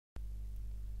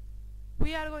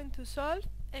We are going to solve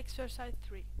exercise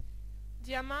 3.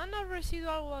 The amount of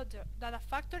residual water that a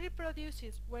factory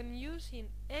produces when using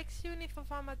X units of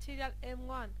a material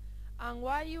M1 and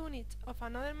Y units of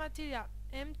another material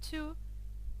M2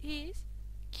 is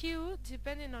Q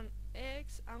depending on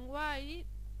X and Y,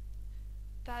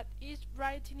 that is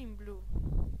written in blue.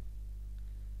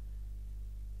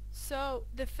 So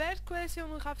the first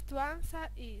question we have to answer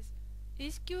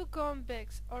is Q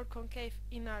convex or concave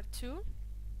in R2?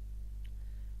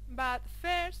 But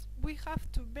first we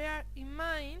have to bear in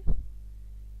mind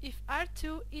if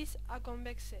R2 is a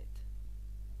convex set.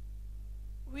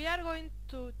 We are going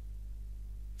to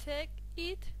check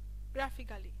it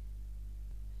graphically.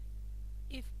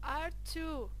 If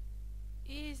R2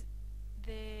 is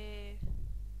the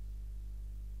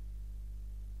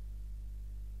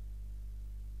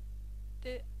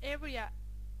area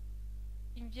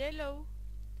in yellow,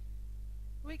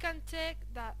 we can check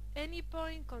that any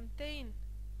point contained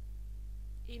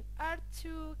in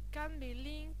R2 can be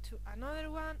linked to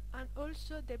another one, and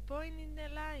also the point in the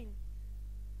line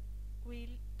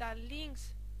that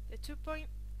links the 2 points,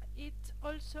 it's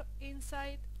also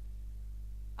inside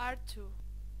R2.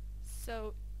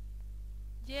 So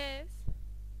yes,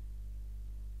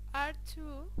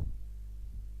 R2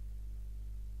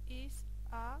 is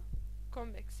a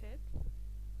convex set.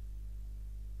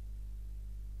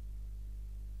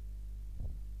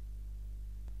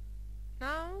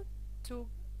 Now to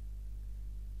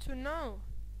know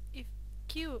if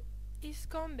Q is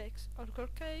convex or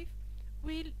concave,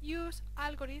 we'll use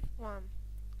algorithm 1.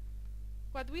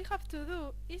 What we have to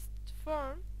do is to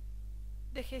form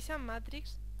the Hessian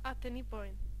matrix at any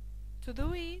point. To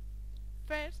do it,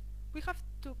 first we have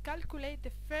to calculate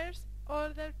the first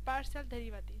order partial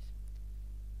derivatives.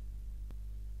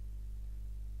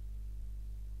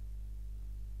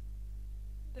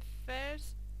 The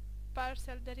first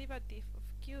partial derivative of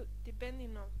Q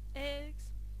depending on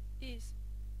X is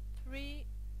 3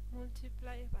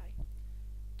 multiplied by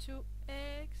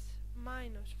 2x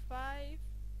minus 5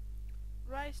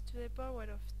 raised to the power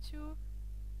of 2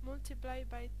 multiplied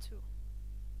by 2.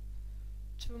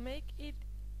 To make it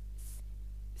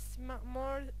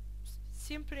more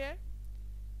simpler,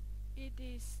 it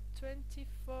is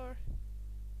 24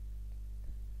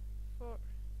 for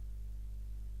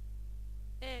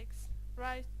x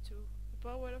raised to the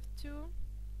power of 2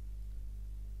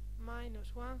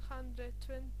 minus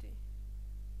 120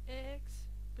 x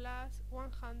plus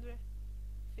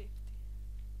 150.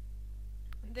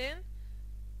 Then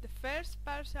the first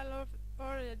partial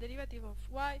order derivative of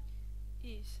y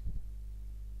is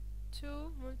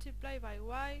 2 multiplied by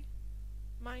y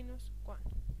minus 1.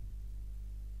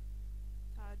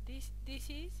 This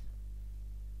is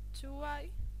 2y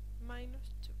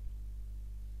minus 2.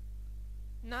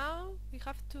 Now we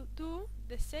have to do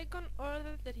the second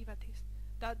order derivatives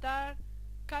that are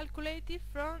calculated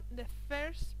from the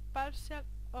first partial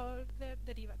order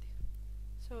derivative.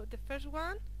 So the first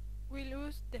one, we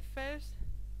lose the first,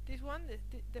 this one,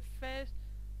 the first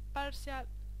partial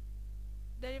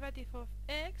derivative of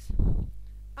x,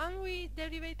 and we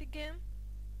derive again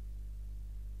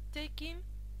taking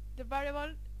the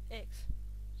variable x.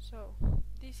 So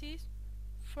this is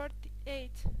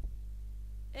 48x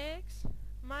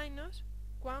minus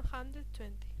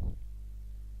 120.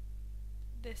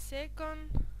 The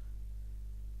second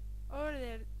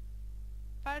order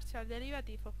partial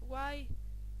derivative of y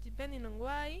depending on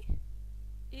y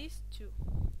is 2.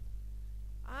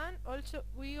 And also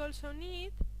we also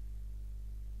need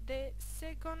the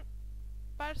second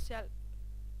partial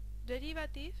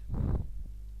derivative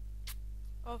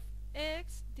of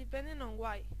x depending on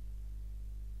y.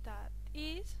 That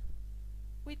is,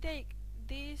 we take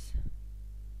this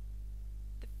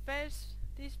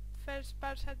first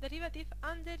partial derivative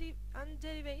and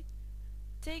derive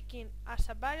taking as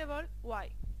a variable y.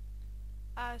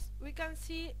 As we can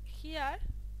see here,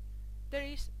 there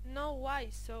is no y,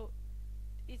 so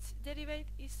its derivative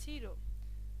is 0.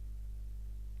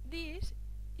 This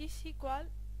is equal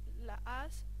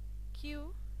as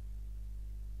q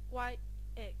y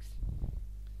x.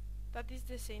 That is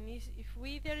the same as if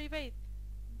we derive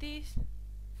this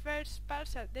first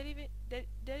partial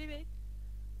derivative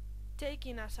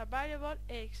taking as a variable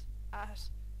x,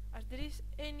 as there is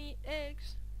any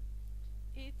x,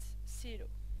 it's 0.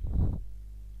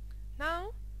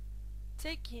 Now,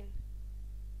 taking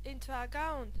into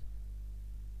account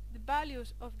the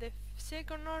values of the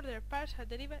second order partial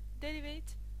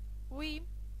derivatives, we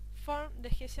form the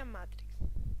Hessian matrix.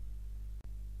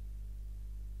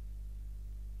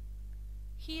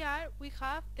 Here we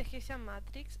have the Hessian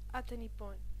matrix at any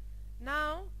point.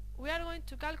 Now we are going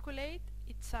to calculate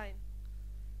its sign.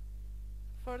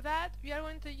 For that, we are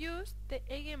going to use the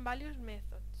eigenvalues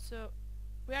method. So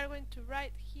we are going to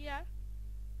write here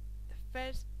the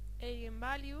first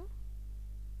eigenvalue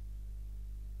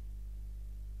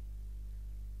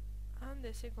and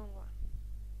the second one.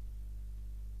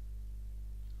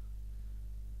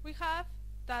 We have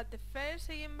that the first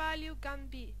eigenvalue can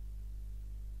be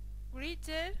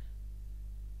greater,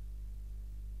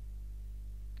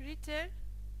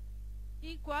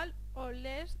 equal or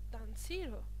less than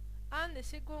 0, and the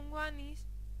second one is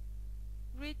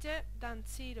greater than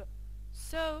 0.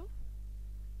 So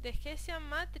the Hessian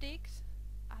matrix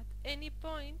at any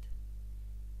point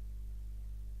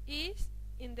is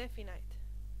indefinite.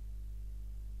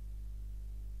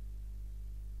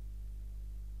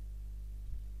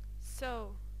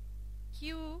 So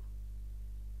Q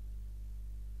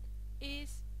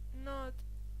is not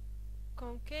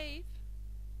concave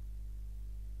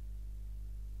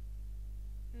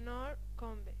nor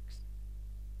convex.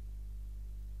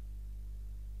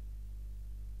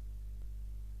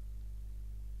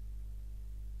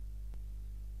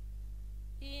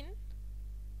 In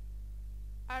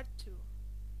R2.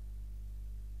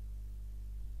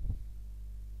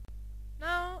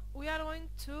 Now we are going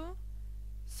to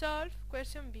solve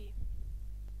question B.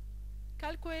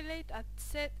 Calculate a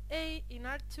set A in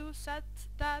R2 such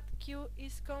that Q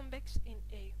is convex in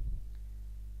A.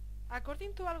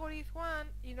 According to algorithm 1,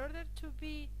 in order to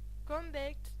be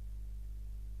convex,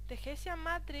 the Hessian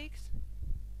matrix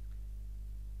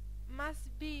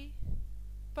must be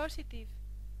positive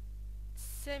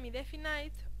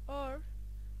semi-definite or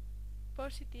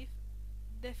positive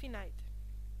definite.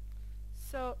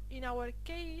 So in our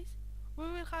case, we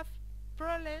will have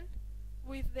problem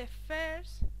with the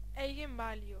first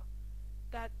eigenvalue,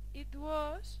 that it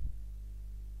was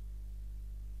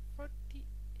 48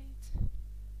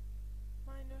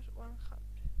 minus 100.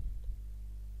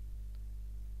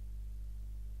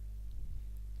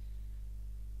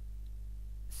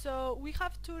 So we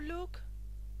have to look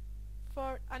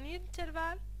for an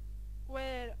interval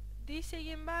where this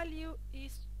eigenvalue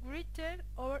is greater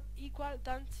or equal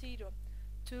than 0.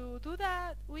 To do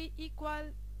that, we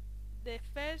equal the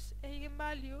first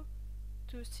eigenvalue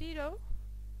to 0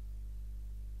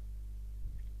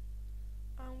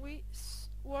 and we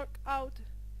work out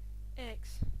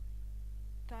x,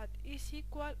 that is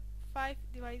equal 5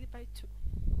 divided by 2.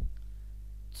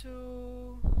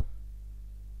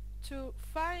 To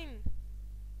find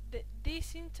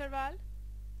this interval,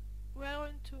 we are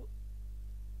going to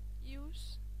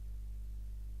use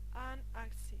an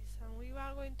axis, and we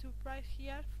are going to write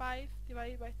here 5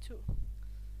 divided by 2.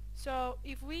 So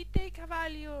if we take a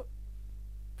value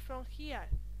from here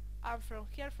and from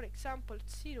here, for example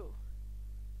 0,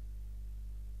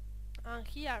 and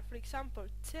here for example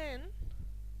 10,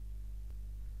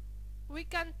 we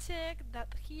can check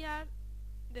that here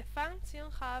the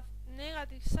function have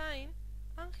negative sign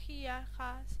and here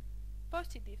has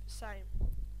positive sign.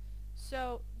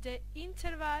 So the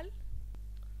interval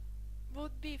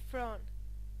would be from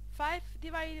 5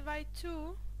 divided by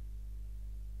 2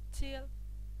 till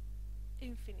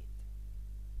infinite.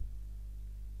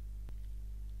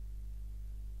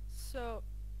 So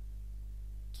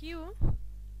Q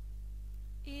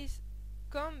is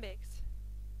convex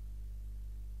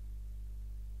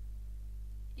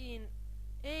in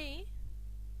A,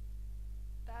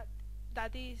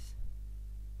 that is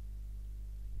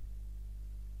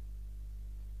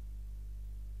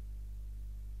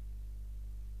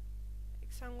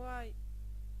x and y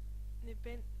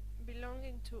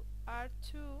belonging to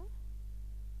R2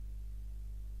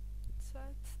 such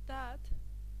that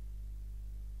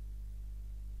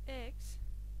x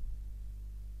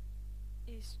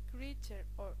is greater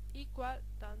or equal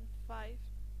than 5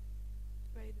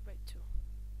 divided by 2.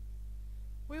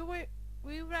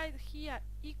 We write here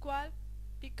equal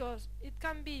because it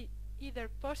can be either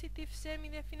positive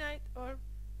semi-definite or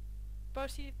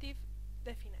positive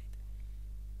definite.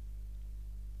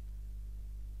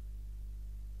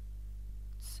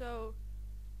 So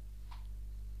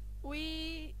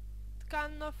we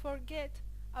cannot forget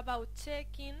about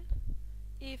checking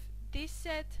if this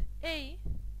set A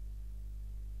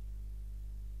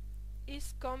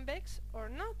is convex or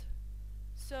not.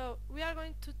 So we are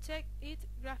going to check it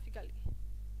graphically.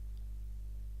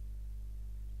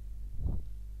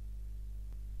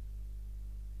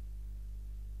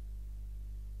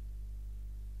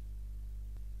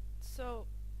 So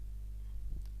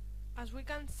as we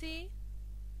can see,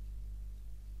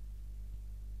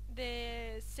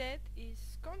 the set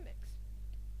is convex,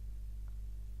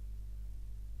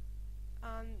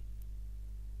 and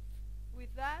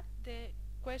with that the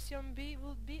question B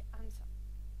would be answered.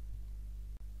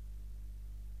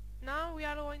 we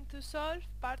are going to solve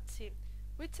part C.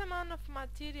 Which amount of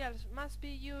materials must be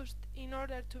used in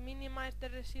order to minimize the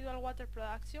residual water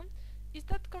production? Is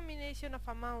that combination of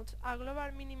amounts a global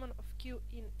minimum of Q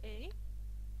in A?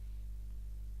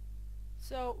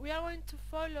 So we are going to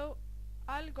follow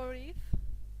algorithm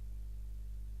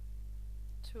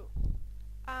 2.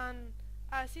 And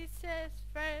as it says,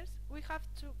 first we have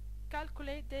to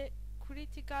calculate the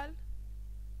critical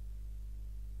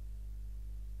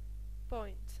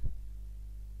point.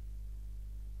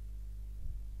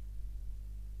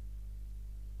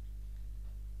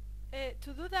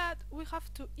 To do that, we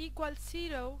have to equal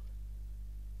 0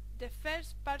 the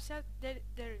first partial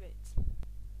derivatives.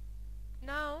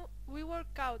 Now we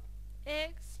work out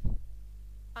x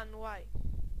and y.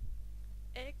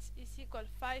 X is equal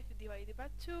 5 divided by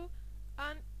 2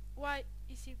 and y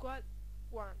is equal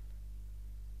 1.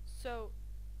 So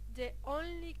the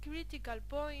only critical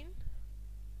point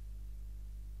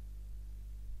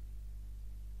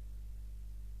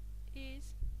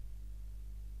is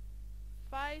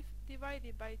 5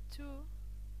 divided by 2,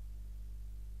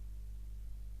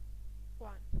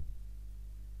 1.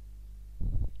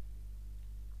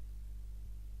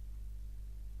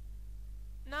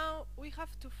 Now we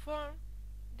have to form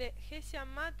the Hessian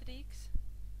matrix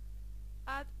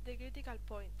at the critical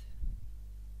point.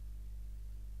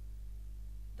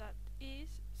 That is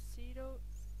 0,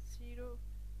 0,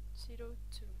 0,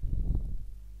 2.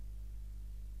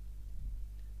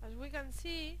 As we can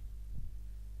see,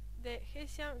 the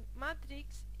Hessian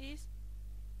matrix is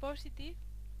positive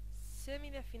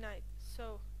semi-definite,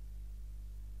 so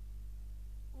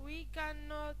we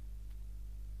cannot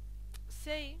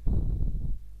say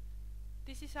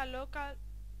this is a local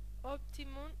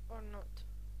optimum or not.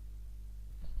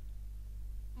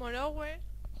 Moreover,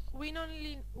 we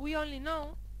only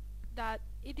know that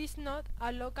it is not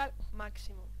a local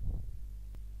maximum.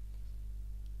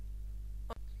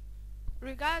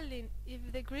 Regarding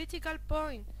if the critical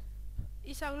point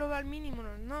is a global minimum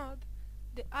or not,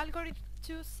 the algorithm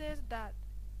 2 says that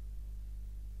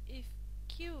if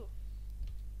Q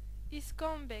is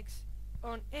convex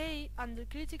on A and the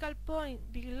critical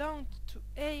point belongs to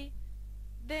A,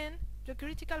 then the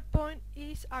critical point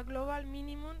is a global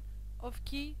minimum of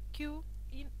Q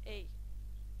in A.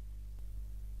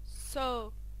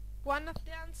 So one of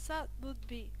the answers would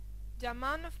be the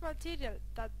amount of material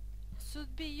that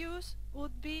should be used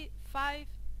would be 5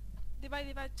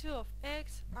 divided by 2 of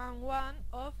x and 1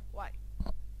 of y.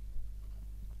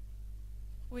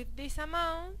 With this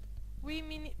amount, we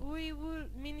will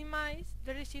minimize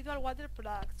the residual water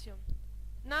production.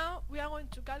 Now we are going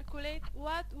to calculate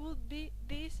what would be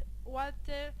this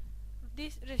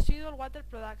residual water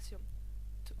production.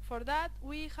 For that,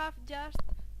 we have just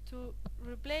to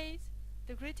replace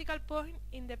the critical point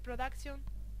in the production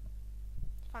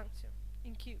function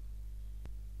in Q.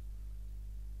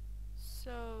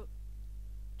 So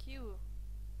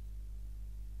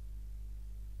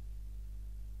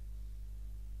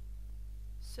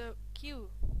Q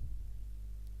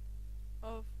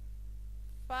of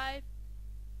 5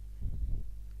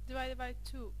 divided by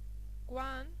 2,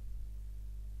 1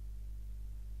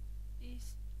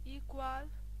 is equal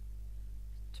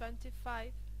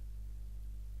 25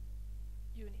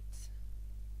 units.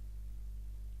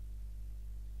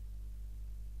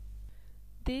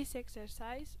 This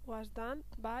exercise was done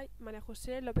by María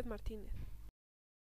José López Martínez.